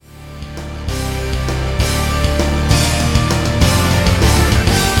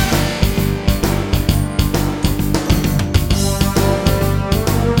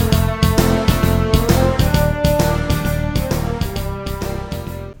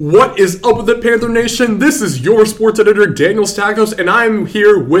What is up with it, Panther Nation? This is your sports editor, Daniel Stackhouse, and I'm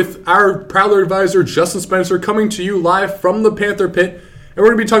here with our Prowler advisor, Justin Spencer, coming to you live from the Panther Pit, and we're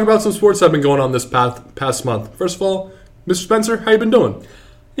going to be talking about some sports that have been going on this past month. First of all, Mr. Spencer, how you been doing?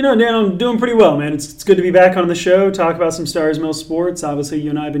 You know, Dan, I'm doing pretty well, man. It's good to be back on the show, talk about some Stars Mill sports. Obviously, you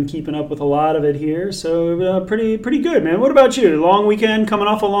and I have been keeping up with a lot of it here, so pretty good, man. What about you? Long weekend, coming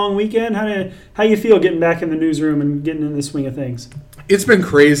off a long weekend? How you feel getting back in the newsroom and getting in the swing of things? It's been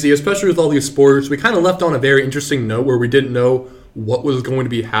crazy, especially with all these sports. We kind of left on a very interesting note where we didn't know what was going to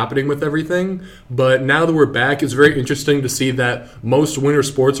be happening with everything. But now that we're back, it's very interesting to see that most winter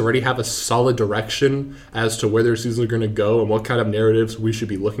sports already have a solid direction as to where their seasons are going to go and what kind of narratives we should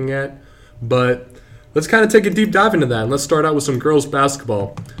be looking at. But let's kind of take a deep dive into that, and let's start out with some girls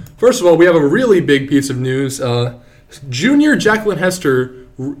basketball. First of all, we have a really big piece of news. Junior Jaclyn Hester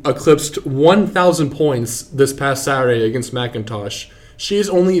eclipsed 1,000 points this past Saturday against McIntosh. She is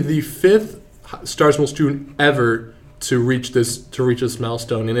only the fifth Stars Mill student ever to reach this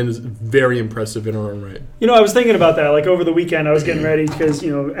milestone, and it is very impressive in her own right. You know, I was thinking about that. Like over the weekend, I was getting ready because,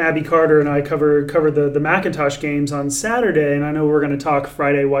 you know, Abby Carter and I covered the McIntosh games on Saturday, and I know we're going to talk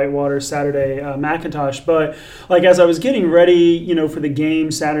Friday Whitewater, Saturday McIntosh. But like as I was getting ready, you know, for the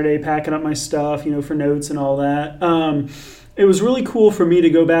game Saturday, packing up my stuff, you know, for notes and all that. It was really cool for me to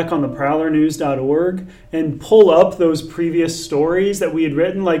go back on the prowlernews.org and pull up those previous stories that we had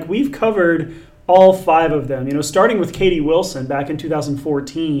written. Like we've covered all five of them, you know, starting with Katie Wilson back in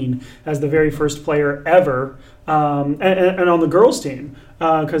 2014 as the very first player ever, and on the girls team,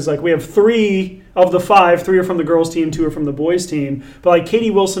 because like we have three of the five, three are from the girls team, two are from the boys team, but like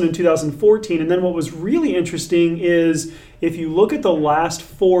Katie Wilson in 2014. And then what was really interesting is if you look at the last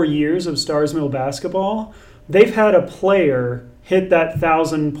 4 years of Stars Mill basketball, they've had a player hit that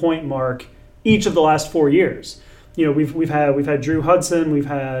 1,000-point mark each of the last 4 years. You know, we've had Drew Hudson, we've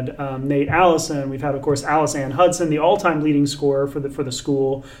had Nate Allison, we've had, of course, Alice Ann Hudson, the all-time leading scorer for the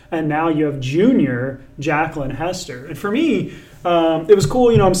school, and now you have junior Jaclyn Hester. And for me, it was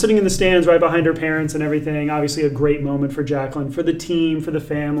cool. You know, I'm sitting in the stands right behind her parents and everything. Obviously, a great moment for Jaclyn, for the team, for the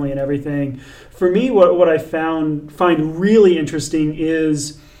family, and everything. For me, what I find really interesting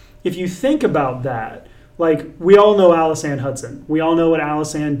is if you think about that. Like, we all know Alice Ann Hudson. We all know what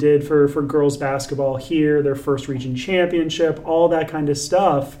Alice Ann did for girls basketball here, their first region championship, all that kind of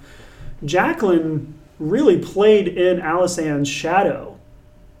stuff. Jaclyn really played in Alice Ann's shadow.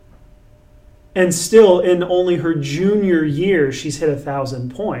 And still, in only her junior year, she's hit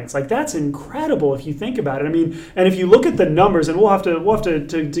 1,000 points. Like, that's incredible if you think about it. I mean, and if you look at the numbers, and we'll have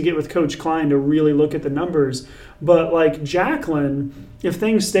to get with Coach Klein to really look at the numbers, but like Jaclyn, if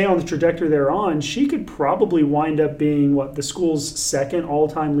things stay on the trajectory they're on, she could probably wind up being, the school's second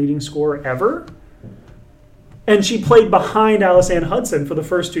all-time leading scorer ever? And she played behind Alice Ann Hudson for the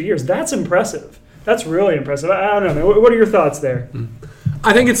first 2 years. That's impressive. That's really impressive. I don't know. What are your thoughts there?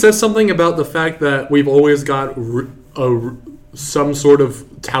 I think it says something about the fact that we've always got some sort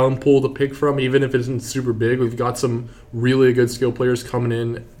of talent pool to pick from, even if it isn't super big. We've got some really good skill players coming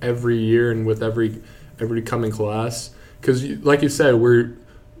in every year and with every coming class. Because, like you said,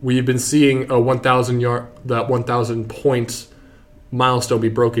 we've been seeing a 1,000 points milestone be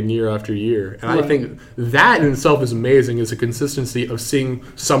broken year after year, and right. I think that in itself is amazing. Is a consistency of seeing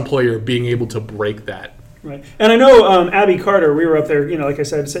some player being able to break that. Right. And I know Abby Carter, we were up there, you know, like I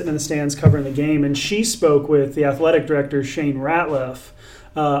said, sitting in the stands covering the game, and she spoke with the athletic director, Shane Ratliff,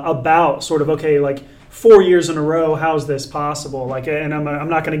 about sort of, okay, like 4 years in a row, how's this possible? Like, and I'm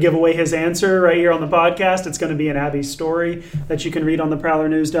not going to give away his answer right here on the podcast. It's going to be an Abby story that you can read on the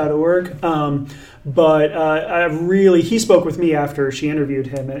prowlernews.org. But he spoke with me after she interviewed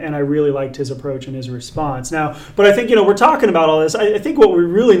him, and I really liked his approach and his response. Now, but I think, you know, we're talking about all this. I think what we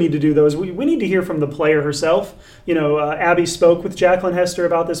really need to do, though, is we need to hear from the player herself. You know, Abby spoke with Jaclyn Hester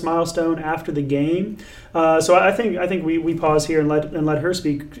about this milestone after the game. So I think we pause here and let her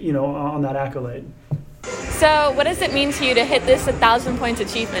speak, you know, on that accolade. So what does it mean to you to hit this 1,000 points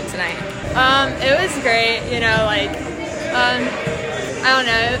achievement tonight? It was great, you know, like, I don't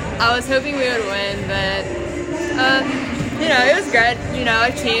know, I was hoping we would win, but, you know, it was good, you know,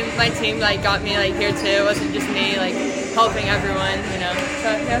 my team, like, got me, like, here too, it wasn't just me, like, helping everyone, you know,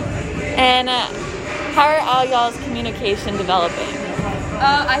 so, yeah. And how are all y'all's communication developing?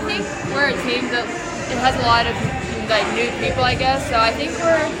 I think we're a team that it has a lot of, like, new people, I guess, so I think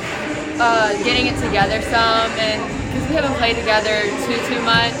we're getting it together some, and because we haven't played together too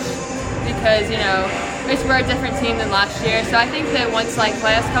much, because, you know, we're a different team than last year, so I think that once, like,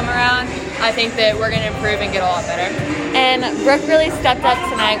 playoffs come around, I think that we're going to improve and get a lot better. And Brooke really stepped up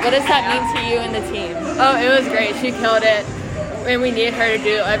tonight. What does that mean to you and the team? Oh, it was great. She killed it. and we need her to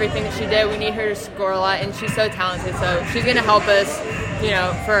do everything that she did. We need her to score a lot, and she's so talented. So she's going to help us,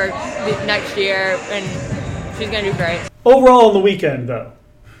 for the next year, and she's going to do great. Overall on the weekend, though,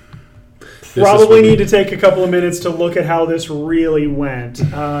 probably need to take a couple of minutes to look at how this really went.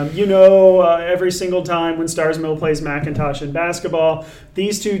 Every single time when Stars Mill plays McIntosh in basketball,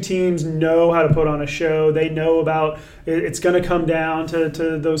 these two teams know how to put on a show. They know about it's going to come down to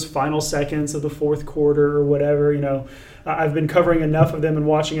those final seconds of the fourth quarter or whatever. I've been covering enough of them and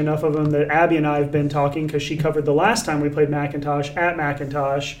watching enough of them that Abby and I have been talking, because she covered the last time we played McIntosh at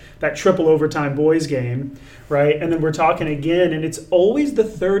McIntosh, that triple overtime boys game, right? And then we're talking again, and it's always the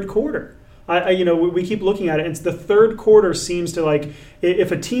third quarter. We keep looking at it. It's the third quarter seems to, like,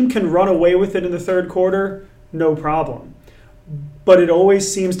 if a team can run away with it in the third quarter, no problem. But it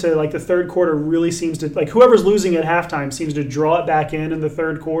always seems to, like, the third quarter really seems to, like, whoever's losing at halftime seems to draw it back in the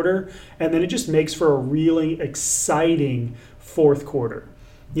third quarter, and then it just makes for a really exciting fourth quarter.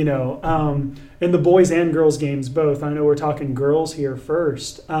 In the boys and girls games both. I know we're talking girls here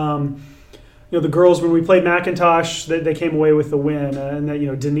first. The girls, when we played McIntosh, they came away with the win,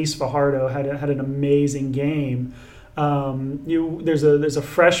 and Denise Fajardo had an amazing game. There's a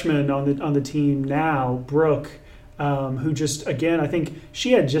freshman on the team now, Brooke, who just, again, I think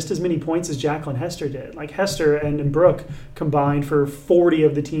she had just as many points as Jaclyn Hester did. Like, Hester and Brooke combined for 40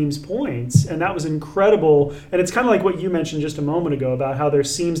 of the team's points, and that was incredible. And it's kind of like what you mentioned just a moment ago about how there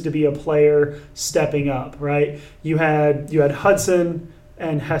seems to be a player stepping up, right? You had Hudson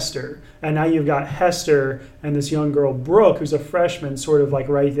and Hester, and now you've got Hester and this young girl Brooke, who's a freshman, sort of like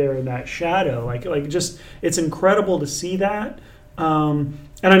right there in that shadow. Like just, it's incredible to see that. And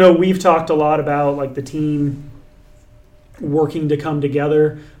I know we've talked a lot about, like, the team working to come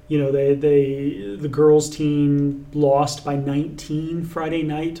together. The girls team lost by 19 Friday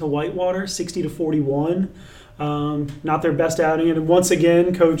night to Whitewater, 60-41. Not their best outing, and once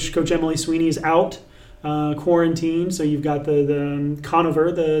again, Coach Emily Sweeney is out. Quarantine, so you've got the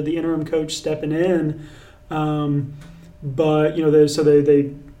Conover, the interim coach, stepping in, but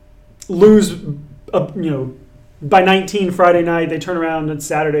they lose, by 19 Friday night. They turn around on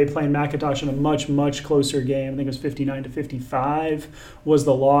Saturday playing McIntosh in a much closer game. I think it was 59-55 was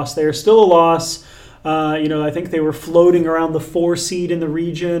the loss there. Still a loss. I think they were floating around the 4 seed in the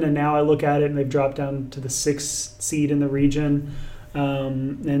region, and now I look at it and they've dropped down to the 6 seed in the region.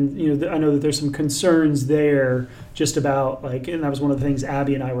 And I know that there's some concerns there just about, like, and that was one of the things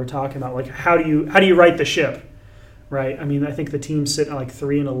Abby and I were talking about, like, how do you right the ship, right? I mean, I think the team's sitting at like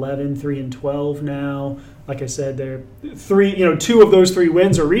 3-11, 3-12 now. Like I said, they're 2 of those 3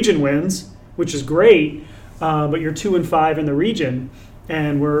 wins are region wins, which is great, but you're 2-5 in the region.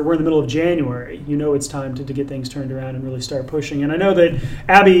 And we're in the middle of January. It's time to get things turned around and really start pushing. And I know that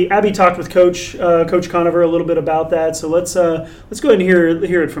Abby talked with Coach Conover a little bit about that. So let's go ahead and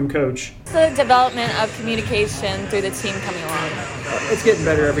hear it from Coach. The development of communication through the team coming along. It's getting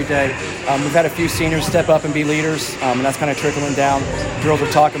better every day. We've had a few seniors step up and be leaders, and that's kind of trickling down. Girls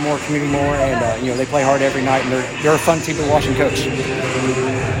are talking more, commuting more, and they play hard every night. And they're a fun team to watch and coach.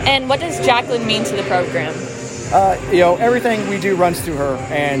 And what does Jaclyn mean to the program? Everything we do runs through her,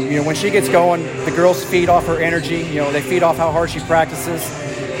 and when she gets going, the girls feed off her energy. They feed off how hard she practices.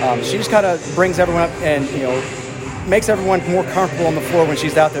 She just kind of brings everyone up and makes everyone more comfortable on the floor when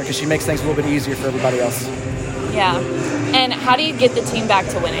she's out there, because she makes things a little bit easier for everybody else. Yeah. And how do you get the team back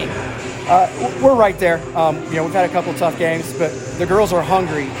to winning? We're right there. We've had a couple tough games, but the girls are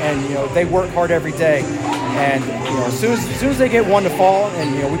hungry, and they work hard every day. And as soon as they get one to fall,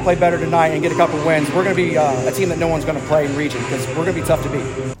 and we play better tonight and get a couple wins, we're going to be a team that no one's going to play in region, because we're going to be tough to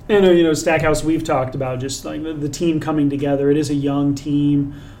beat. And Stackhouse, we've talked about just like the team coming together. It is a young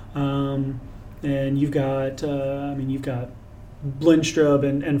team, and you've got Blindstrup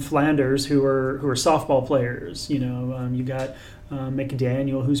and Flanders who are softball players. You've got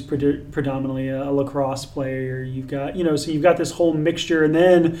McDaniel, who's predominantly a lacrosse player. You've got so you've got this whole mixture, and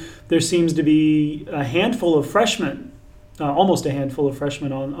then there seems to be a handful of freshmen, almost a handful of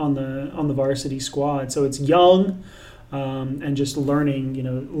freshmen on the varsity squad. So it's young. And just learning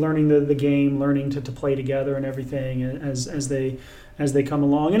the game, learning to play together and everything as they come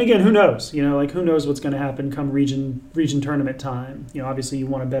along. And again, who knows? Who knows what's going to happen come region tournament time? Obviously you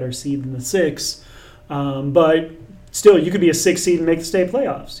want a better seed than the 6, but still, you could be a 6 seed and make the state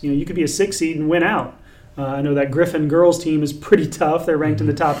playoffs. You could be a 6 seed and win out. I know that Griffin girls team is pretty tough. They're ranked in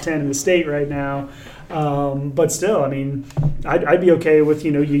the top 10 in the state right now. But still, I mean, I'd be okay with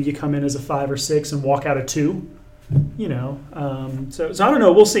you come in as a 5 or 6 and walk out a 2. So I don't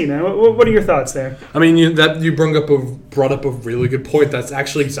know. We'll see, man. What are your thoughts there? I mean, you brought up a really good point. That's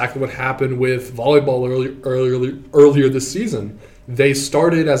actually exactly what happened with volleyball earlier this season. They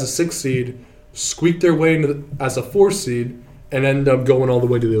started as a 6th seed, squeaked their way into as a 4th seed, and ended up going all the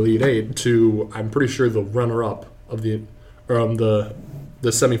way to the Elite Eight to, I'm pretty sure, the runner-up of the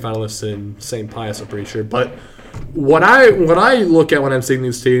semifinalists in St. Pius, I'm pretty sure. But what I look at when I'm seeing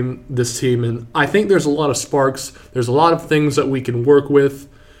this team, and I think there's a lot of sparks. There's a lot of things that we can work with.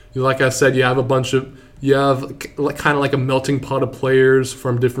 Like I said, you have kind of like a melting pot of players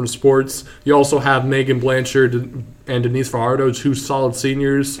from different sports. You also have Megan Blanchard and Denise Fajardo, 2 solid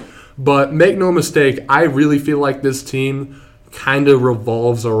seniors. But make no mistake, I really feel like this team kind of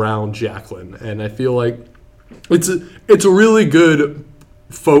revolves around Jaclyn, and I feel like it's a really good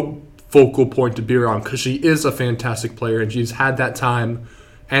focal point to be around because she is a fantastic player and she's had that time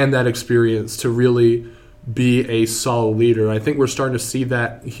and that experience to really be a solid leader. I think we're starting to see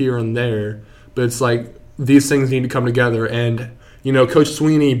that here and there, but it's like these things need to come together. And Coach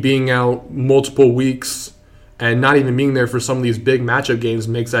Sweeney being out multiple weeks and not even being there for some of these big matchup games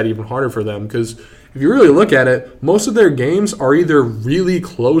makes that even harder for them, because if you really look at it, most of their games are either really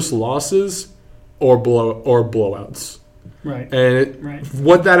close losses or blowouts. Right. And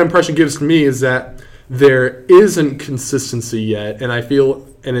what that impression gives to me is that there isn't consistency yet, and I feel,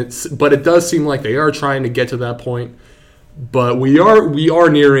 but it does seem like they are trying to get to that point. But we are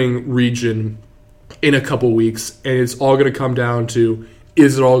nearing region in a couple weeks, and it's all going to come down to,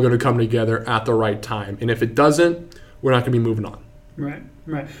 is it all going to come together at the right time? And if it doesn't, we're not going to be moving on. Right.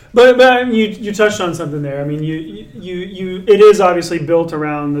 But you touched on something there. I mean, it is obviously built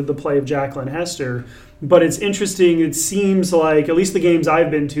around the play of Jaclyn Hester, but it's interesting. It seems like, at least the games I've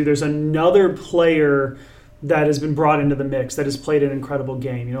been to, there's another player that has been brought into the mix that has played an incredible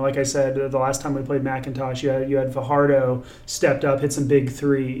game. Like I said, the last time we played McIntosh, you had Fajardo stepped up, hit some big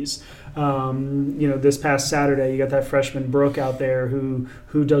threes. This past Saturday, you got that freshman Brooke out there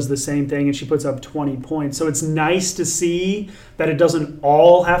who does the same thing, and she puts up 20 points. So it's nice to see that it doesn't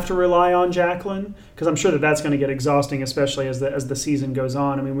all have to rely on Jaclyn, because I'm sure that's going to get exhausting, especially as the season goes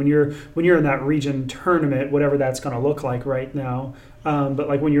on. I mean, when you're in that region tournament, whatever that's going to look like right now, but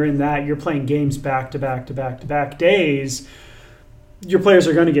like when you're in that, you're playing games back to back to back to back days. Your players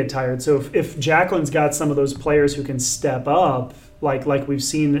are going to get tired. So if Jaclyn's got some of those players who can step up, like we've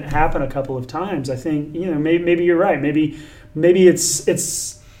seen it happen a couple of times, I think maybe you're right. Maybe it's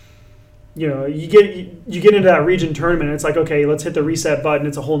you get into that region tournament and it's like, okay, let's hit the reset button.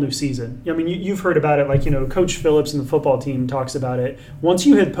 It's a whole new season. I mean, you've heard about it. Like Coach Phillips and the football team talks about it. Once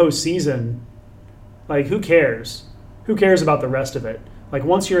you hit postseason, like who cares? Who cares about the rest of it? Like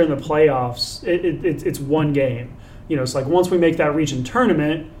once you're in the playoffs, it's one game. It's like once we make that region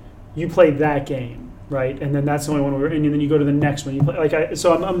tournament, you play that game. Right, and then that's the only one and then you go to the next one. You play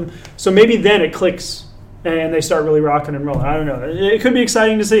so maybe then it clicks and they start really rocking and rolling. I don't know. It could be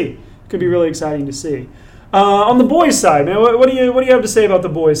exciting to see. It could be really exciting to see. On the boys' side, man, what do you have to say about the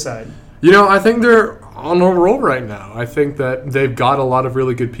boys' side? I think they're on a roll right now. I think that they've got a lot of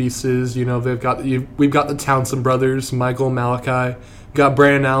really good pieces. We've got the Townsend brothers, Michael and Malachi. Got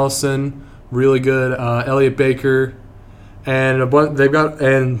Brandon Allison, really good. Elliot Baker. And they got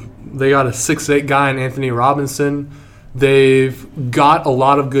a 6'8" guy in Anthony Robinson. They've got a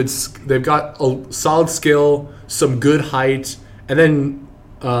lot of good. They've got a solid skill, some good height, and then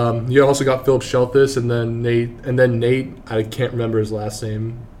you also got Philip Shelthus, and then Nate. I can't remember his last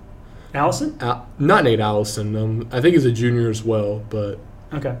name. Allison? Not Nate Allison. I think he's a junior as well, but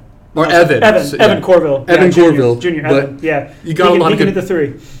okay. Or Evan. Evan Corville. Evan Corville. Junior but Evan. Yeah. You got a lot of good at the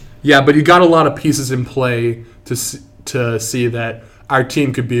three. Yeah, but you got a lot of pieces in play to see that our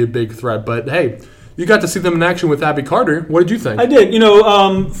team could be a big threat. But hey, you got to see them in action with Abby Carter. What did you think? I did.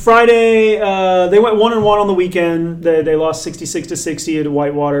 Friday they went 1-1 on the weekend. They lost 66-60 at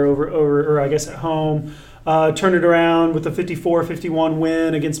Whitewater over I guess at home. Turned it around with a 54-51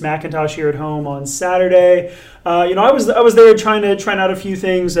 win against McIntosh here at home on Saturday. I was there trying out a few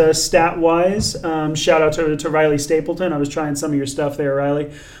things stat wise. Shout out to Riley Stapleton. I was trying some of your stuff there,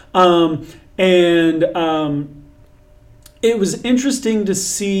 Riley, it was interesting to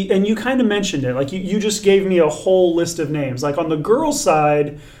see, and you kind of mentioned it. Like you just gave me a whole list of names. Like on the girls'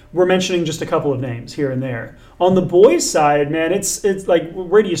 side, we're mentioning just a couple of names here and there. On the boys' side, man, it's like,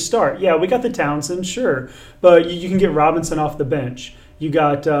 where do you start? Yeah, we got the Townsend, sure, but you can get Robinson off the bench. You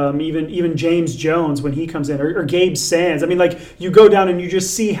got even James Jones when he comes in, or Gabe Sands. I mean, like you go down and you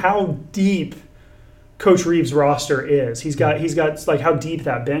just see how deep Coach Reeves' roster is. He's got like how deep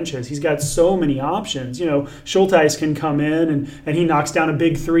that bench is. He's got so many options. Schulteis can come in and he knocks down a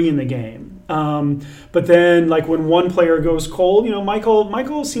big three in the game. But then, like, when one player goes cold,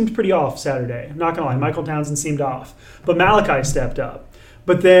 Michael seemed pretty off Saturday. I'm not going to lie. Michael Townsend seemed off. But Malachi stepped up.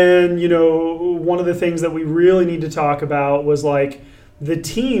 But then, one of the things that we really need to talk about was, like, the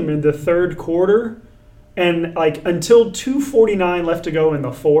team in the third quarter. And, like, until 2:49 left to go in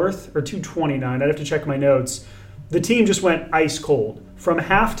the fourth, or 2:29, I'd have to check my notes, the team just went ice cold. From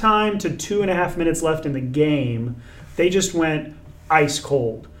halftime to 2.5 minutes left in the game, they just went ice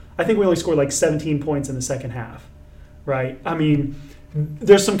cold. I think we only scored like 17 points in the second half, right? I mean,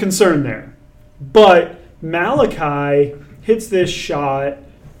 there's some concern there. But Malachi hits this shot,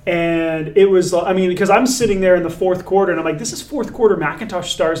 and it was, because I'm sitting there in the fourth quarter, and I'm like, this is fourth quarter McIntosh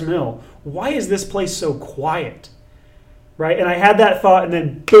Stars Mill. Why is this place so quiet? Right? And I had that thought, and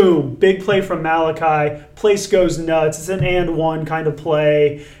then boom, big play from Malachi. Place goes nuts. It's an and one kind of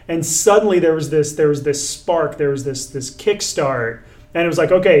play. And suddenly there was this spark, there was this kickstart. And it was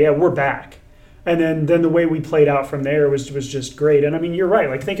like, okay, yeah, we're back. And then the way we played out from there was just great. And I mean, you're right.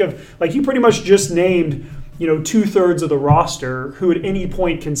 Like, think of, like, you pretty much just named, 2/3 of the roster who at any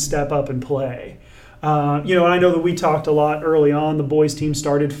point can step up and play. And I know that we talked a lot early on. The boys team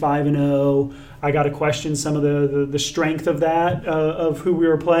started 5-0. I got to question some of the strength of that, of who we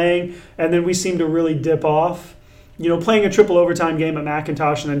were playing. And then we seemed to really dip off. Playing a triple overtime game at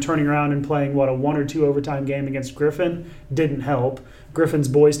McIntosh and then turning around and playing, a 1 or 2 overtime game against Griffin didn't help. Griffin's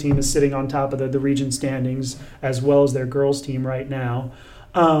boys team is sitting on top of the region standings as well as their girls team right now.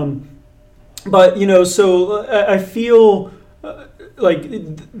 So I feel like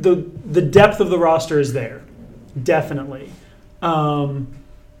the depth of the roster is there, definitely. Like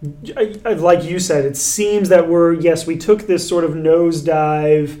you said, it seems that we took this sort of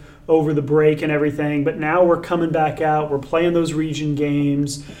nosedive over the break and everything, but now we're coming back out, we're playing those region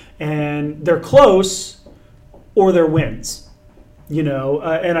games, and they're close or they're wins,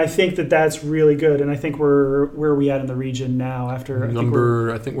 and I think that's really good, and I think where are we at in the region now after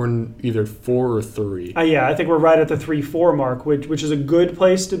I think we're in either 4 or 3. I think we're right at the 3-4 mark, which is a good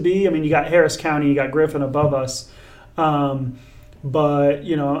place to be. I mean, you got Harris County, you got Griffin above us. But,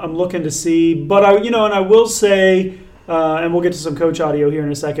 I'm looking to see. But, and I will say, and we'll get to some coach audio here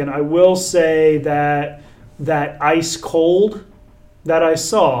in a second, I will say that ice cold that I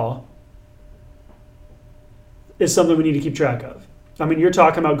saw is something we need to keep track of. I mean, you're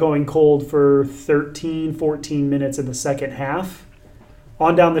talking about going cold for 13, 14 minutes in the second half.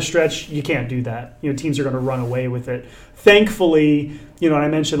 On down the stretch, you can't do that. Teams are going to run away with it. Thankfully, and I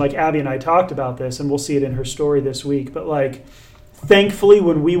mentioned, like, Abby and I talked about this, and we'll see it in her story this week, but, like, thankfully,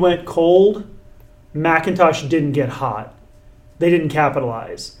 when we went cold, McIntosh didn't get hot. They didn't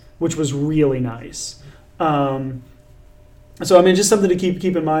capitalize, which was really nice. So I mean, just something to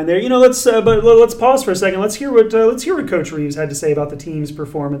keep in mind there. But let's pause for a second. Let's hear what Coach Reeves had to say about the team's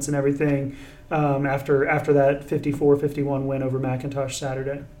performance and everything after that 54-51 win over McIntosh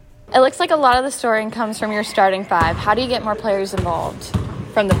Saturday. It looks like a lot of the scoring comes from your starting 5. How do you get more players involved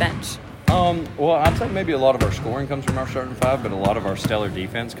from the bench? Well, I'd say maybe a lot of our scoring comes from our starting 5, but a lot of our stellar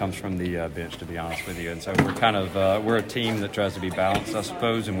defense comes from the bench, to be honest with you. And so we're kind of we're a team that tries to be balanced, I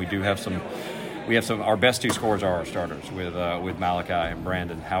suppose, and we do have some. We have our best 2 scorers are our starters with Malachi and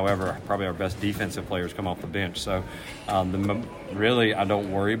Brandon. However, probably our best defensive players come off the bench. So really, I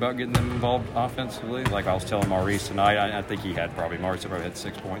don't worry about getting them involved offensively. Like I was telling Maurice tonight, I think Maurice probably had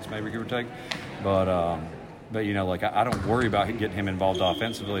 6 points, maybe, give or take. But I don't worry about getting him involved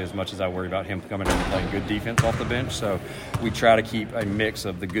offensively as much as I worry about him coming in and playing good defense off the bench. So we try to keep a mix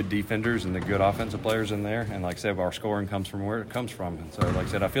of the good defenders and the good offensive players in there. And like I said, our scoring comes from where it comes from. And so, like I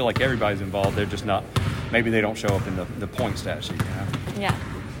said, I feel like everybody's involved. They're just not – maybe they don't show up in the point stat sheet, Yeah.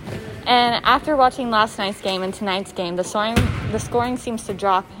 And after watching last night's game and tonight's game, the scoring seems to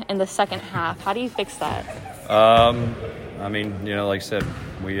drop in the second half. How do you fix that? I mean, like I said,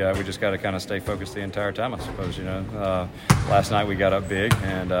 we just got to kind of stay focused the entire time, I suppose. Last night we got up big,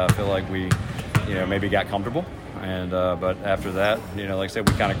 and I feel like we, maybe got comfortable. And but after that, like I said,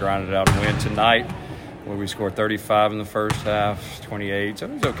 we kind of grinded it out and win tonight. Where we scored 35 in the first half, 28. So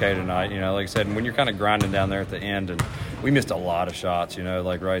it was okay tonight. Like I said, and when you're kind of grinding down there at the end, and we missed a lot of shots.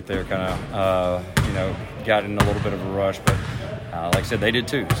 Like right there, kind of, got in a little bit of a rush, but. Like I said, they did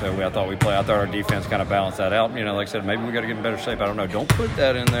too. So I thought our defense kind of balanced that out. Like I said, maybe we got to get in better shape. I don't know. Don't put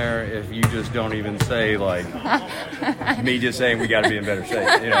that in there if you just don't even say, like, me just saying we got to be in better shape.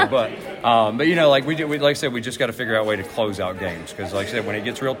 But like I said, we just got to figure out a way to close out games. Because like I said, when it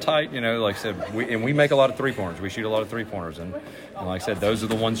gets real tight, like I said, we make a lot of 3-pointers. We shoot a lot of 3-pointers. And like I said, those are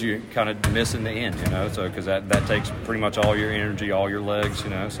the ones you kind of miss in the end, so because that takes pretty much all your energy, all your legs,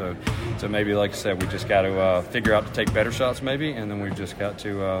 so maybe, like I said, we just got to figure out to take better shots maybe, and then we've just got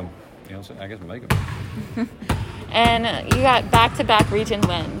to I guess make them. And you got back-to-back region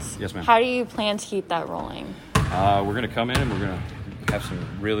wins. Yes, ma'am. How do you plan to keep that rolling? We're going to come in and we're going to have some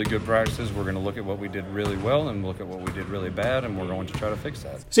really good practices. We're going to look at what we did really well and look at what we did really bad, and we're going to try to fix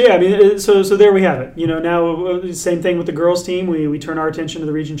that. So yeah, I mean, so there we have it. Now same thing with the girls team. We turn our attention to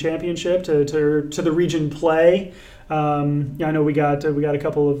the region championship, to the region play. I know we got a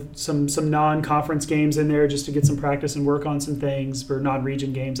couple of some non-conference games in there just to get some practice and work on some things for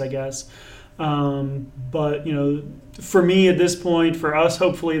non-region games, I guess. But for me at this point, for us,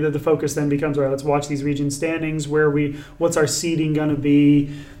 hopefully that the focus then becomes, all right, let's watch these region standings. What's our seeding going to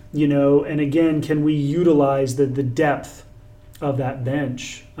be? And again, can we utilize the depth of that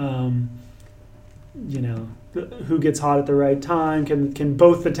bench? Who gets hot at the right time? Can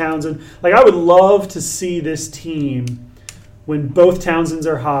both the Townsend, I would love to see this team when both Townsends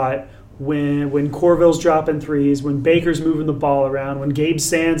are hot, when Corville's dropping threes, when Baker's moving the ball around, when Gabe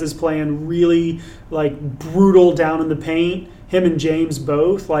Sands is playing really brutal down in the paint, him and James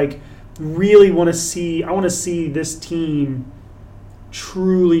both, really want to see. I want to see this team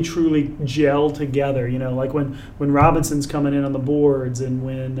truly gel together. When Robinson's coming in on the boards, and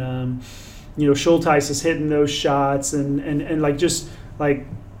when Schulteis is hitting those shots, and and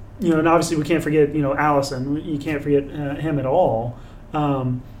obviously we can't forget Allison. You can't forget him at all.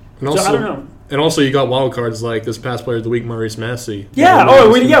 And also, so I don't know. And also, you got wild cards like this past player of the week, Maurice Massey. Yeah.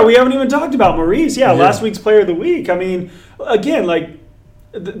 We haven't even talked about Maurice. Yeah, last week's player of the week. I mean, again,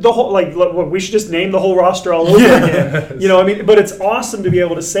 the whole we should just name the whole roster all over again. But it's awesome to be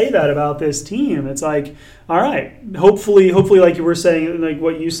able to say that about this team. It's all right. Hopefully, like you were saying, like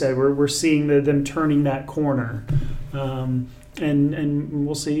what you said, we're seeing them turning that corner. And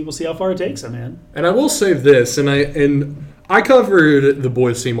we'll see how far it takes them, man. And I will say this, and I covered the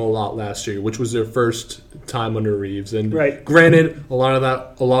boys team a lot last year, which was their first time under Reeves. And Granted, a lot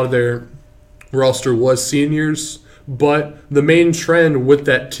of their roster was seniors, but the main trend with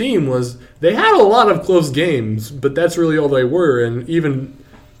that team was they had a lot of close games, but that's really all they were. And even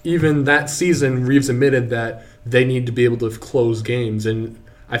that season, Reeves admitted that they need to be able to close games. And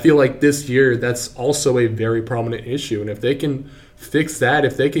I feel like this year that's also a very prominent issue. And if they can fix that,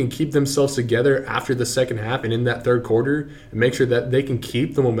 if they can keep themselves together after the second half and in that third quarter and make sure that they can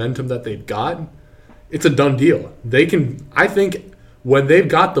keep the momentum that they've got, it's a done deal. I think when they've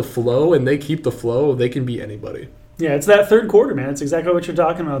got the flow and they keep the flow, they can beat anybody. Yeah, it's that third quarter, man. It's exactly what you're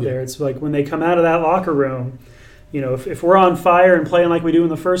talking about there. It's like when they come out of that locker room, if we're on fire and playing like we do in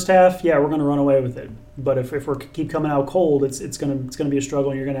the first half, yeah, we're going to run away with it. But if we keep coming out cold, it's going to be a struggle,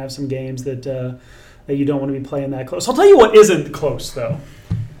 and you're going to have some games that you don't want to be playing that close. I'll tell you what isn't close, though.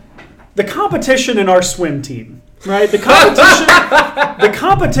 The competition in our swim team, right? The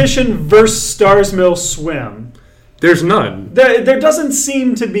competition versus Stars Mill swim. There's none. There doesn't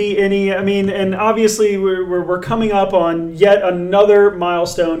seem to be any. I mean, and obviously we're coming up on yet another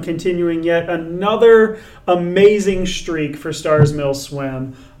milestone, continuing yet another amazing streak for Stars Mill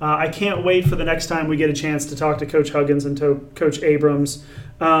swim. I can't wait for the next time we get a chance to talk to Coach Huggins and to Coach Abrams.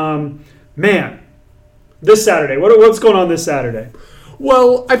 Man. This Saturday. What's going on this Saturday?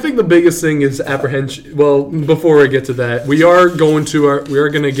 Well, I think the biggest thing is apprehension. Well, before I get to that, we are going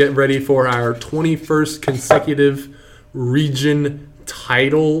to get ready for our 21st consecutive region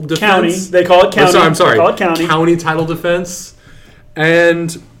title defense. County. They call it county. I'm sorry. They call it county. County title defense.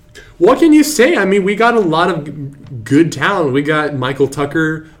 And what can you say? I mean, we got a lot of good talent. We got Michael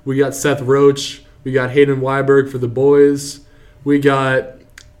Tucker. We got Seth Roach. We got Hayden Weiberg for the boys. We got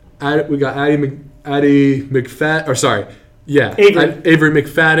Avery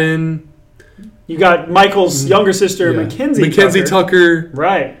McFadden. You got Michael's younger sister, Mackenzie Tucker.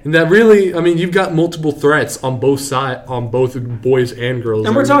 Right. And that really, you've got multiple threats on both sides, on both boys and girls.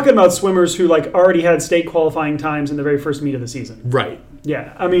 And we're talking about swimmers who already had state qualifying times in the very first meet of the season. Right.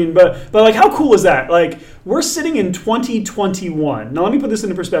 Yeah. But how cool is that? We're sitting in 2021. Now let me put this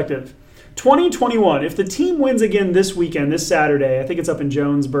into perspective. 2021, if the team wins again this weekend, this Saturday, I think it's up in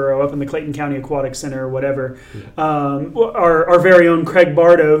Jonesboro, up in the Clayton County Aquatic Center or whatever, our very own Craig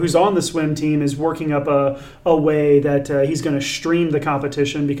Bardo, who's on the swim team, is working up a way that he's going to stream the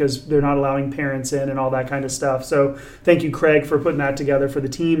competition because they're not allowing parents in and all that kind of stuff. So thank you, Craig, for putting that together for the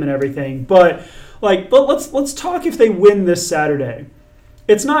team and everything. But let's talk if they win this Saturday.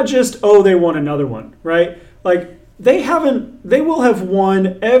 It's not just, they won another one, right? They will have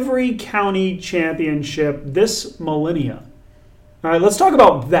won every county championship this millennia. All right, let's talk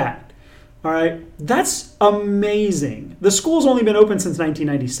about that. All right, that's amazing. The school's only been open since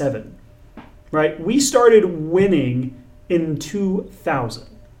 1997, right? We started winning in 2000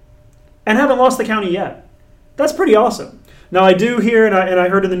 and haven't lost the county yet. That's pretty awesome. Now I do hear, and I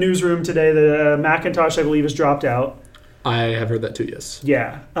heard in the newsroom today that McIntosh, I believe, has dropped out. I have heard that too, yes.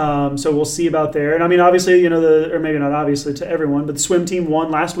 Yeah. So we'll see about there. And I mean, obviously, or maybe not obviously to everyone, but the swim team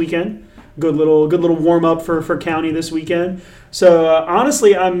won last weekend. Good little warm up for county this weekend. So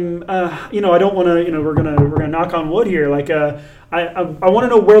honestly, I'm I don't want to we're gonna knock on wood here. Like I want to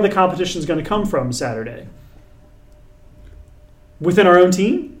know where the competition is going to come from Saturday. Within our own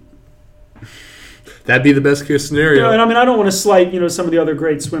team. That'd be the best case scenario. And I mean, I don't want to slight some of the other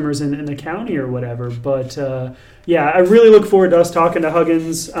great swimmers in the county or whatever, but yeah, I really look forward to us talking to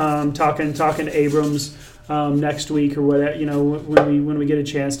Huggins, talking to Abrams next week or whatever. When we get a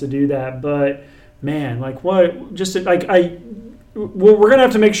chance to do that. But man, like what? Just like we're gonna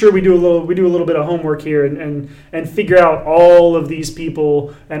have to make sure we do a little bit of homework here and figure out all of these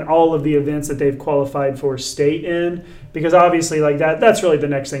people and all of the events that they've qualified for state in. Because obviously, like that's really the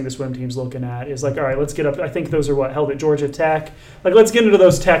next thing the swim team's looking at is like, all right, let's get up. I think those are held at Georgia Tech. Like, let's get into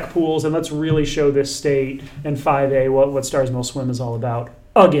those Tech pools and let's really show this state and 5A what Stars Mill Swim is all about.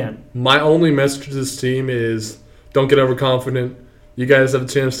 Again, my only message to this team is don't get overconfident. You guys have a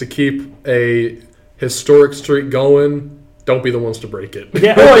chance to keep a historic streak going. Don't be the ones to break it.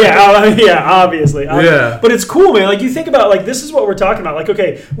 Yeah. Oh, yeah. Obviously. Yeah. But it's cool, man. Like, you think about, like, this is what we're talking about. Like,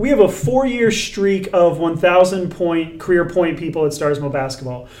 okay, we have a 4-year streak of 1,000 career point people at Stars Mill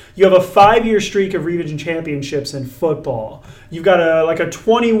basketball. You have a 5-year streak of region championships in football. You've got a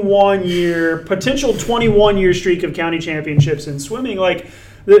potential 21-year streak of county championships in swimming. Like,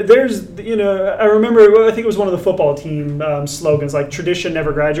 there's, I remember, I think it was one of the football team slogans, like, tradition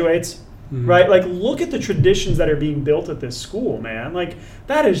never graduates. Mm-hmm. Right? Like, look at the traditions that are being built at this school, man. Like,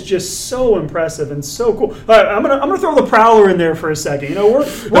 that is just so impressive and so cool. All right, I'm gonna throw the Prowler in there for a second.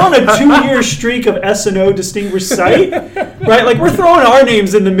 We're on a 2-year streak of S&O distinguished site, right? Like, we're throwing our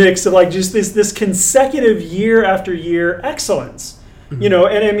names in the mix of, like, just this consecutive year after year excellence. And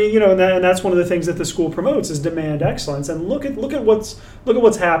I mean, and that's one of the things that the school promotes is demand excellence. And look at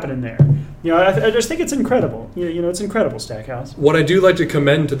what's happening there. I just think it's incredible. It's incredible, Stackhouse. What I do like to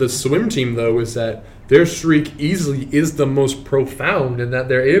commend to the swim team, though, is that their streak easily is the most profound, in that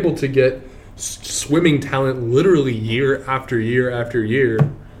they're able to get swimming talent literally year after year after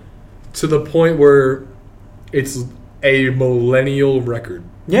year, to the point where it's a millennial record.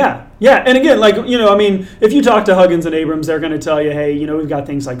 Yeah. And again, like, I mean, if you talk to Huggins and Abrams, they're going to tell you, hey, we've got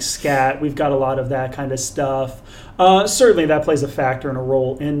things like scat. We've got a lot of that kind of stuff. Certainly that plays a factor and a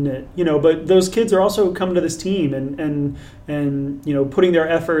role in it, but those kids are also coming to this team and putting their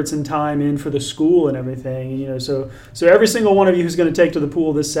efforts and time in for the school and everything, so every single one of you who's going to take to the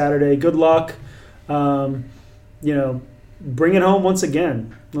pool this Saturday, good luck. Bring it home once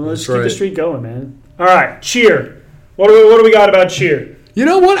again. Let's keep the streak going, man. All right, cheer. What do we got about cheer? You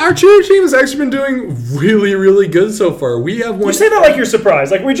know what? Our cheer team has actually been doing really, really good so far. We have one. You say that like you're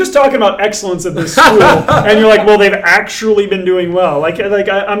surprised. Like, we're just talking about excellence at this school, and you're like, well, they've actually been doing well. Like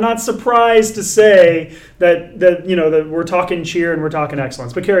I'm not surprised to say that we're talking cheer and we're talking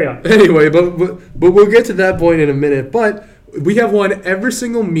excellence. But carry on. Anyway, but we'll get to that point in a minute. But we have won every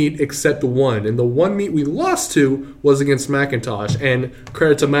single meet except one, and the one meet we lost to was against McIntosh. And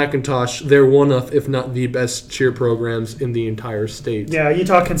credit to McIntosh, they're one of, if not the best cheer programs in the entire state. Yeah, you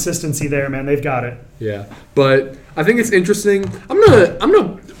talk consistency there, man. They've got it. Yeah, but I think it's interesting. I'm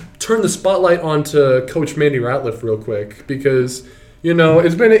gonna turn the spotlight onto Coach Mandy Ratliff real quick, because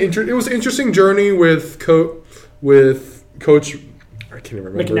it's been it was an interesting journey with Coach I can't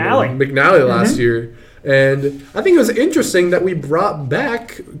even remember McNally last year. And I think it was interesting that we brought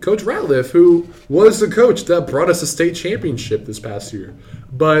back Coach Ratliff, who was the coach that brought us a state championship this past year.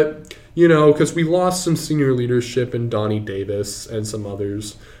 But, because we lost some senior leadership in Donnie Davis and some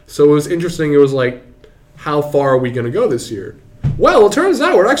others. So it was interesting. It was like, how far are we going to go this year? Well, it turns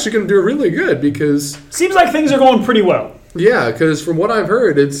out we're actually going to do really good, because... Seems like things are going pretty well. Yeah, because from what I've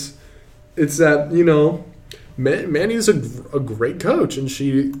heard, it's that, Mandy's a great coach, and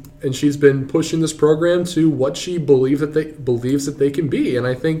she's been pushing this program to what she believes that they can be, and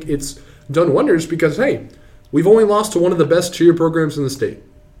I think it's done wonders, because hey, we've only lost to one of the best cheer programs in the state.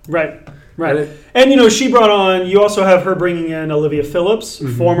 Right. And she brought on. You also have her bringing in Olivia Phillips,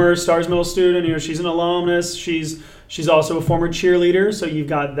 former Stars Mill student. She's an alumnus. She's also a former cheerleader, so you've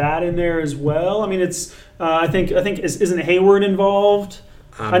got that in there as well. I mean, it's I think isn't Hayward involved?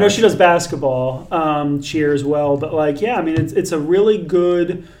 I know she does basketball cheer as well, but I mean, it's a really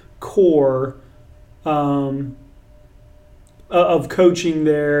good core of coaching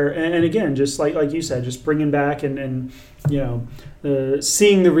there, and again, just like you said, just bringing back and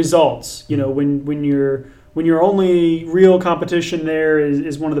seeing the results. When your only real competition there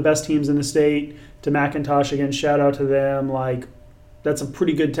is one of the best teams in the state, to McIntosh. Again, shout out to them. Like, that's a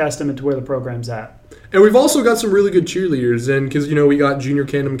pretty good testament to where the program's at. And we've also got some really good cheerleaders, and because we got junior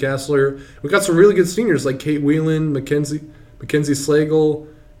Camden Kassler, we got some really good seniors like Kate Whelan, Mackenzie Slagle,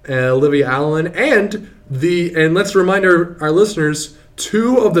 Olivia Allen, and let's remind our listeners,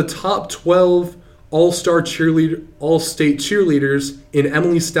 2 of the top 12 all-state cheerleaders in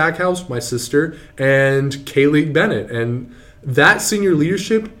Emily Stackhouse, my sister, and Kaylee Bennett, and that senior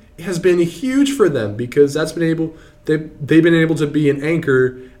leadership has been huge for them because they've been able to be an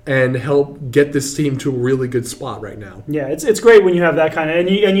anchor and help get this team to a really good spot right now. Yeah, it's great when you have that kind of,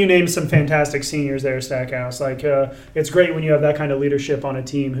 and you named some fantastic seniors there, Stackhouse. Like, it's great when you have that kind of leadership on a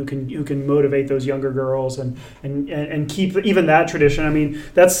team who can motivate those younger girls and keep even that tradition. I mean,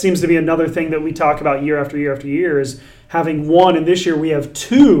 that seems to be another thing that we talk about year after year after year is having one, and this year we have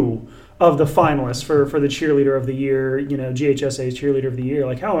 2 of the finalists for the cheerleader of the year, GHSA's cheerleader of the year.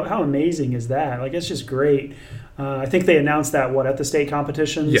 Like, how amazing is that? Like, it's just great. I think they announced that, at the state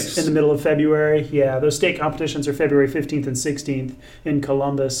competitions in the middle of February. Yeah, those state competitions are February 15th and 16th in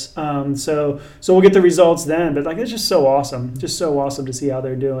Columbus. So we'll get the results then. But, it's just so awesome. Just so awesome to see how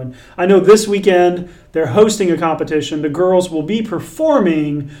they're doing. I know this weekend they're hosting a competition. The girls will be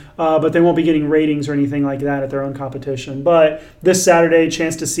performing, but they won't be getting ratings or anything like that at their own competition. But this Saturday,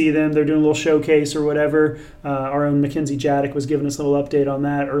 chance to see them. They're doing a little showcase or whatever. Our own Mackenzie Jaddick was giving us a little update on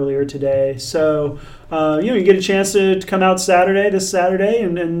that earlier today. So, you get a chance to come out this Saturday,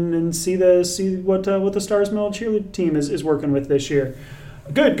 and see what the Stars Mill cheerleading team is working with this year.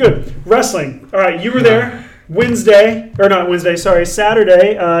 Good. Wrestling. All right, you were there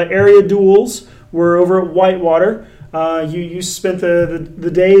Saturday. Area duels were over at Whitewater. You spent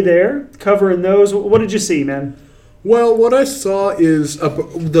the day there covering those. What did you see, man? Well, what I saw is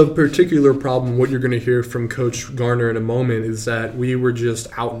the particular problem. What you're going to hear from Coach Garner in a moment is that we were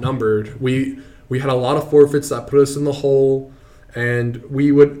just outnumbered. We had a lot of forfeits that put us in the hole, and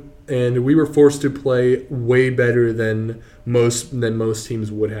we were forced to play way better than most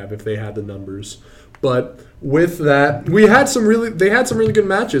teams would have if they had the numbers. But with that, they had some really good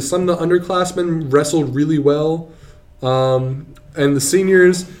matches. Some of the underclassmen wrestled really well, and the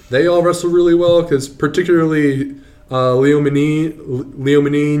seniors, they all wrestled really well, because particularly Leo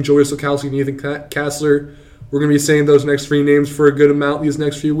Manine, Joey Sokowski, and Ethan Kassler. We're going to be saying those next 3 names for a good amount these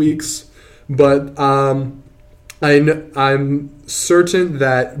next few weeks. But I'm certain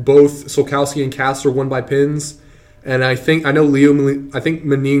that both Solkowski and Kassler won by pins, and I think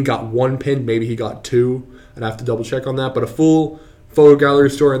Manine got 1 pin, maybe he got 2. I'd have to double check on that. But a full photo gallery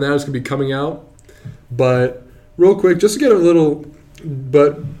story on that is going to be coming out. But real quick, just to get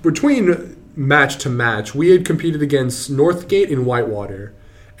but between match to match, we had competed against Northgate and Whitewater,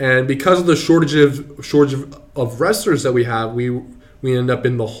 and because of the shortage of wrestlers that we have, we ended up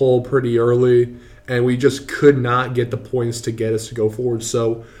in the hole pretty early, and we just could not get the points to get us to go forward.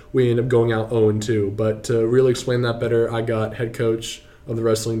 So we ended up going out 0-2. But to really explain that better, I got head coach of the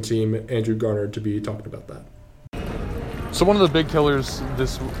wrestling team, Andrew Garner, to be talking about that. So one of the big killers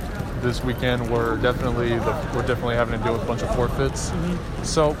this weekend were definitely having to deal with a bunch of forfeits. Mm-hmm.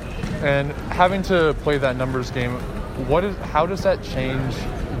 So, and having to play that numbers game, how does that change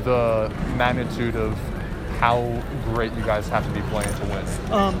the magnitude of how great you guys have to be playing to win?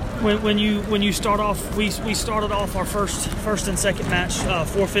 When you start off, we started off our first and second match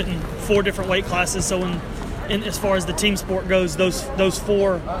forfeiting 4 different weight classes. So in as far as the team sport goes, those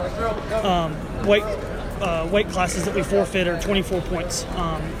 4 weight classes that we forfeit are 24 points.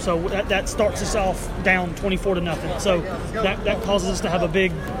 So that starts us off down 24-0. So that causes us to have a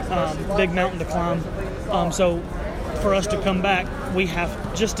big mountain to climb. So for us to come back, we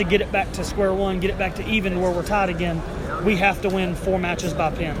have, just to get it back to square one, get it back to even where we're tied again, we have to win 4 matches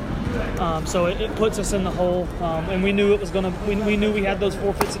by pin. So it puts us in the hole, and we knew we knew we had those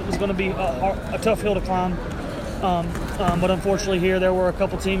forfeits. It was going to be a tough hill to climb. But unfortunately, here there were a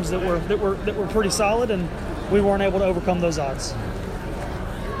couple teams that were pretty solid, and we weren't able to overcome those odds.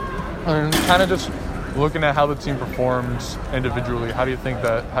 And kind of just looking at how the team performed individually, how do you think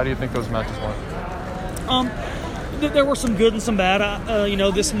those matches went? There were some good and some bad.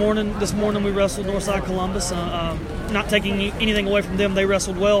 This morning we wrestled Northside Columbus. Not taking anything away from them, they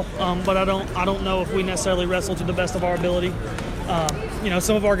wrestled well. But I don't know if we necessarily wrestled to the best of our ability.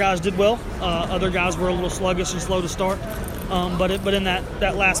 Some of our guys did well. Other guys were a little sluggish and slow to start. But in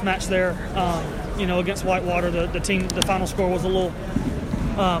that last match there, against Whitewater, the final score was a little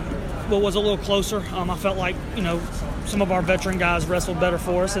closer. I felt like some of our veteran guys wrestled better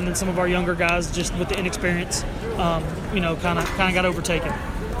for us, and then some of our younger guys, just with the inexperience, kind of got overtaken.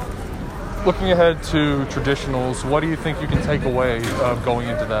 Looking ahead to traditionals, what do you think you can take away of going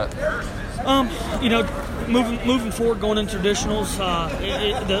into that? Moving forward, going into traditionals,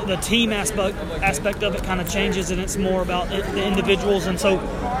 the team aspect of it kind of changes, and it's more about the individuals. And so,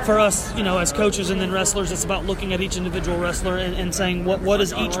 for us, as coaches and then wrestlers, it's about looking at each individual wrestler and saying what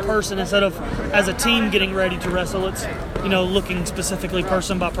is each person, instead of as a team getting ready to wrestle. It's looking specifically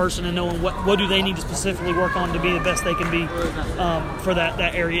person by person and knowing what do they need to specifically work on to be the best they can be for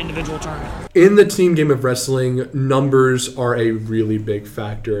that area individual tournament. In the team game of wrestling, numbers are a really big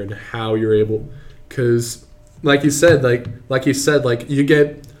factor in how you're able. Because, like you said, you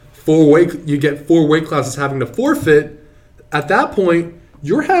get four weight classes having to forfeit. At that point,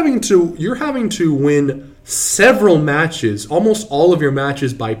 you're having to win several matches, almost all of your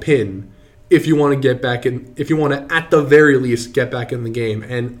matches by pin, if you want to get back in. If you want to, at the very least, get back in the game.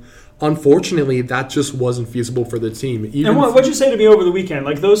 And unfortunately, that just wasn't feasible for the team. And what'd you say to me over the weekend?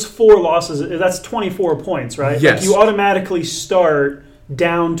 Like those 4 losses, that's 24 points, right? Yes. Like you automatically start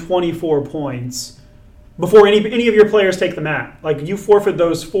down 24 points. Before any of your players take the mat, like you forfeit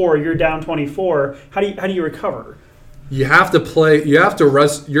those 4, you're down 24. How do you recover? You have to play. You have to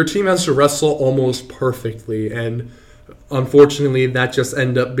rest. Your team has to wrestle almost perfectly, and unfortunately, that just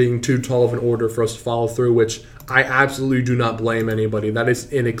ended up being too tall of an order for us to follow through. Which I absolutely do not blame anybody. That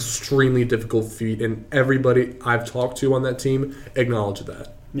is an extremely difficult feat, and everybody I've talked to on that team acknowledged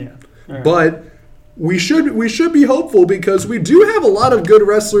that. Yeah, right. But we should be hopeful because we do have a lot of good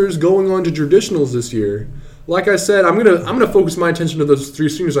wrestlers going on to traditionals this year. Like I said, I'm gonna focus my attention to those 3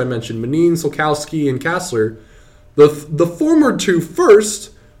 seniors I mentioned: Menine, Solkowski, and Kassler. The former 2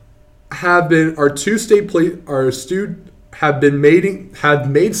 first have made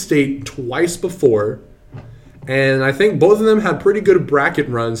state twice before, and I think both of them had pretty good bracket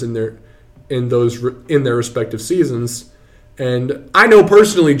runs in their respective seasons. And I know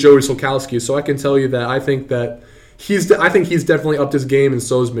personally Joey Solkowski, so I can tell you that I think he's definitely upped his game, and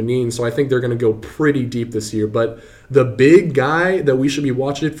so is Menine. So I think they're going to go pretty deep this year. But the big guy that we should be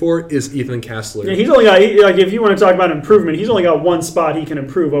watching it for is Ethan Kassler. Yeah, he's only got, if you want to talk about improvement, he's only got one spot he can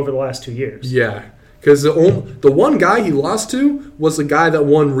improve over the last 2 years. Yeah, because the one guy he lost to was the guy that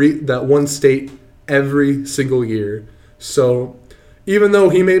won state every single year. So even though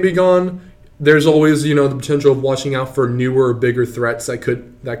he may be gone, there's always, the potential of watching out for newer, bigger threats that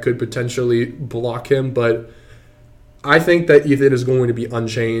could potentially block him. But I think that Ethan is going to be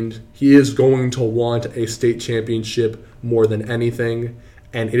unchained. He is going to want a state championship more than anything,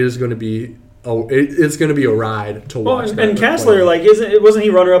 and it is going to be a ride to watch. And Kassler, wasn't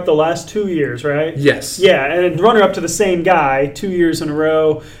he runner up the last 2 years, right? Yes. Yeah, and runner up to the same guy 2 years in a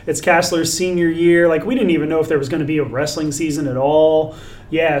row. It's Kassler's senior year. We didn't even know if there was going to be a wrestling season at all.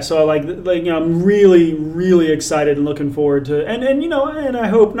 Yeah, so I'm really, really excited and looking forward to, and I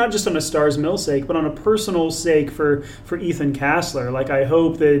hope not just on a Stars Mill sake, but on a personal sake for Ethan Kassler. I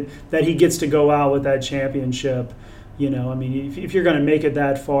hope that he gets to go out with that championship. If you're going to make it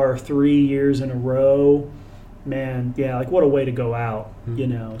that far 3 years in a row, man, yeah, what a way to go out.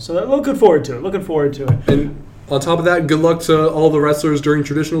 So looking forward to it. And on top of that, good luck to all the wrestlers during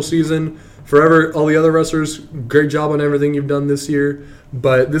traditional season. Forever, all the other wrestlers, great job on everything you've done this year.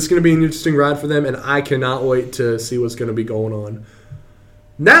 But this is going to be an interesting ride for them, and I cannot wait to see what's going to be going on.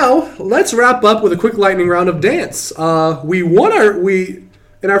 Now, let's wrap up with a quick lightning round of dance. In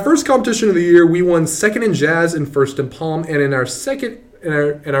our first competition of the year, we won second in jazz and first in palm, and in our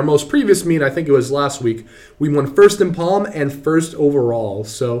most previous meet, I think it was last week, we won first in palm and first overall.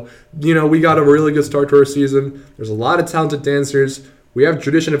 So, we got a really good start to our season. There's a lot of talented dancers. We have a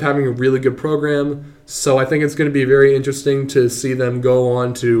tradition of having a really good program, so I think it's going to be very interesting to see them go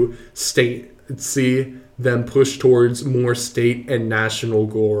on to state, see them push towards more state and national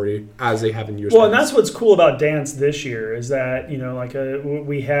glory as they have in years past. And that's what's cool about dance this year is that,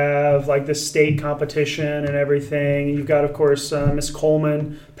 we have the state competition and everything. You've got, of course, Miss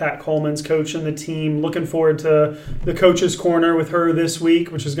Coleman, Pat Coleman's coaching the team. Looking forward to the Coach's Corner with her this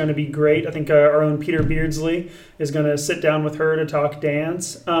week, which is going to be great. I think our own Peter Beardsley is going to sit down with her to talk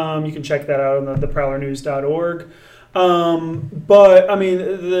dance. You can check that out on the theprowlernews.org. But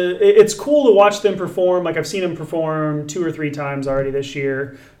it's cool to watch them perform. I've seen them perform 2 or 3 times already this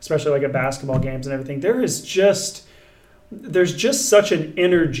year, especially at basketball games and everything. There's just such an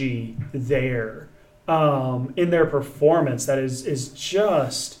energy there in their performance that is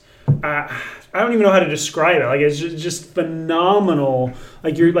just I don't even know how to describe it. It's just phenomenal.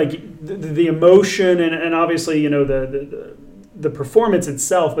 You're the emotion and obviously the performance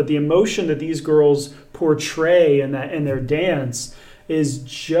itself, but the emotion that these girls portray in their dance is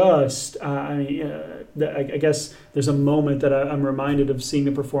just. I guess there's a moment that I'm reminded of seeing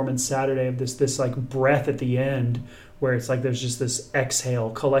the performance Saturday of this breath at the end where it's like there's just this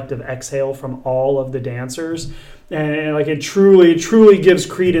collective exhale from all of the dancers. And like it truly gives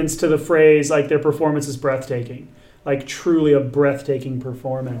credence to the phrase, like their performance is breathtaking, like truly a breathtaking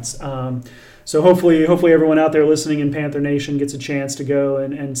performance. So hopefully everyone out there listening in Panther Nation gets a chance to go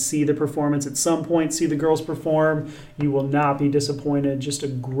and see the performance at some point, see the girls perform. You will not be disappointed. Just a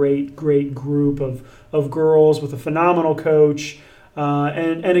great group of girls with a phenomenal coach.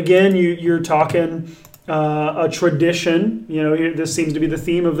 And again, you're talking a tradition. This seems to be the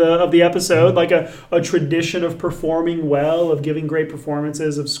theme of the episode, like a tradition of performing well, of giving great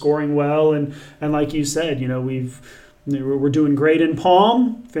performances, of scoring well, and like you said, we're doing great in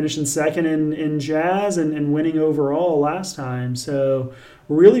Palm, finishing second in Jazz, and winning overall last time. So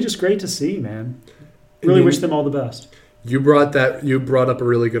really just great to see, man. Really wish them all the best. You brought up a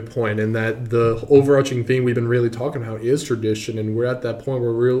really good point, and that the overarching theme we've been really talking about is tradition, and we're at that point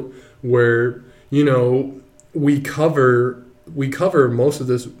where we cover most of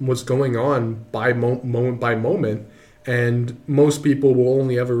this, what's going on by moment by moment, and most people will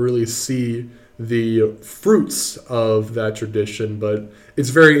only ever really see the fruits of that tradition. But it's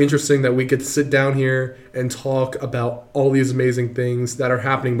very interesting that we get to sit down here and talk about all these amazing things that are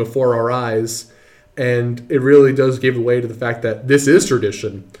happening before our eyes. And it really does give way to the fact that this is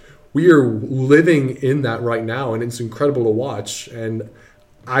tradition. We are living in that right now, and it's incredible to watch. And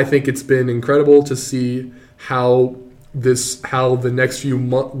I think it's been incredible to see how the next few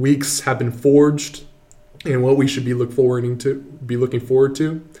weeks have been forged, and what we should be looking forward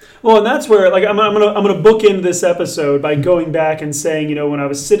to. Well, and that's where, like, I'm gonna bookend this episode by going back and saying, when I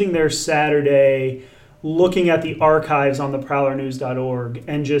was sitting there Saturday, looking at the archives on the prowlernews.org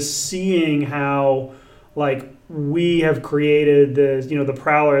and just seeing how, like, we have created this, the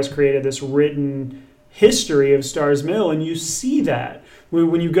Prowler has created this written history of Starr's Mill, and you see that.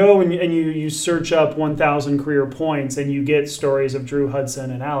 When you go and you search up 1,000 career points, and you get stories of Drew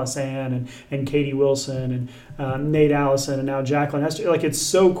Hudson and Alice Ann and Katie Wilson and Nate Allison and now Jaclyn Hester, like, it's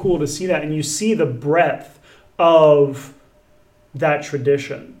so cool to see that, and you see the breadth of that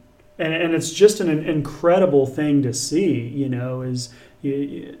tradition. And it's just an incredible thing to see, is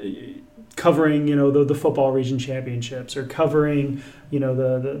covering, the football region championships, or covering,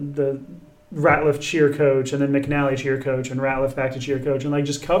 the Ratliff cheer coach, and then McNally cheer coach, and Ratliff back to cheer coach, and like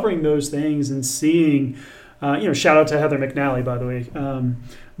just covering those things and seeing, shout out to Heather McNally, by the way.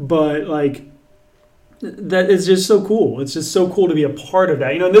 But like, that is just so cool. It's just so cool to be a part of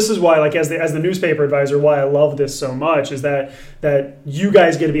that. And this is why, like, as the newspaper advisor, why I love this so much is that you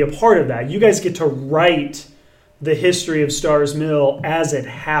guys get to be a part of that. You guys get to write the history of Starr's Mill as it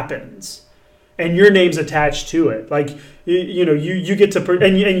happens, and your name's attached to it. Like, you get to,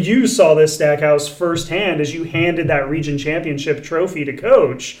 and you saw this, Stackhouse, firsthand as you handed that region championship trophy to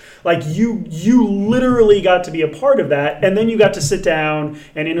Coach. Like, you literally got to be a part of that, and then you got to sit down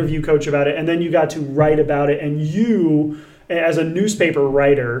and interview Coach about it, and then you got to write about it, and you, as a newspaper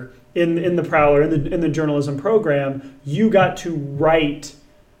writer in the Prowler, in the journalism program, you got to write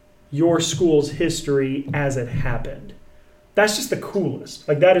your school's history as it happened. That's just the coolest.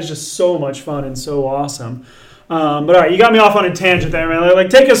 Like, that is just so much fun and so awesome. But all right, you got me off on a tangent there, man. Like,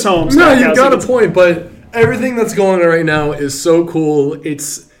 take us home. No, you got a point, but everything that's going on right now is so cool.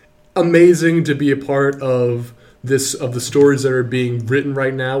 It's amazing to be a part of this, of the stories that are being written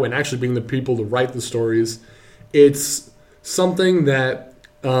right now, and actually being the people to write the stories. It's something that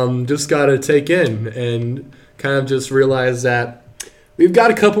just got to take in and kind of just realize that we've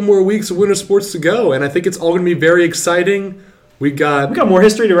got a couple more weeks of winter sports to go, and I think it's all going to be very exciting. We got more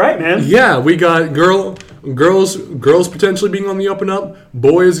history to write, man. Yeah, we got girls potentially being on the up and up,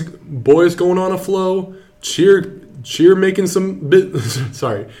 boys going on a flow, cheer making some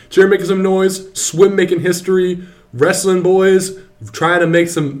noise, swim making history, wrestling boys trying to make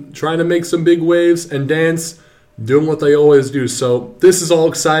some big waves, and dance doing what they always do. So this is all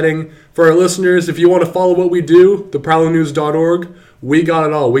exciting for our listeners. If you want to follow what we do, theprowlernews.org. We got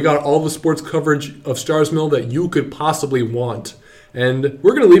it all. We got all the sports coverage of Starr's Mill that you could possibly want. And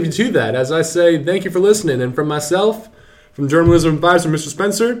we're going to leave you to that. As I say, thank you for listening. And from myself, from Journalism Advisor Mr.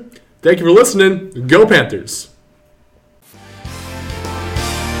 Spencer, thank you for listening. Go Panthers.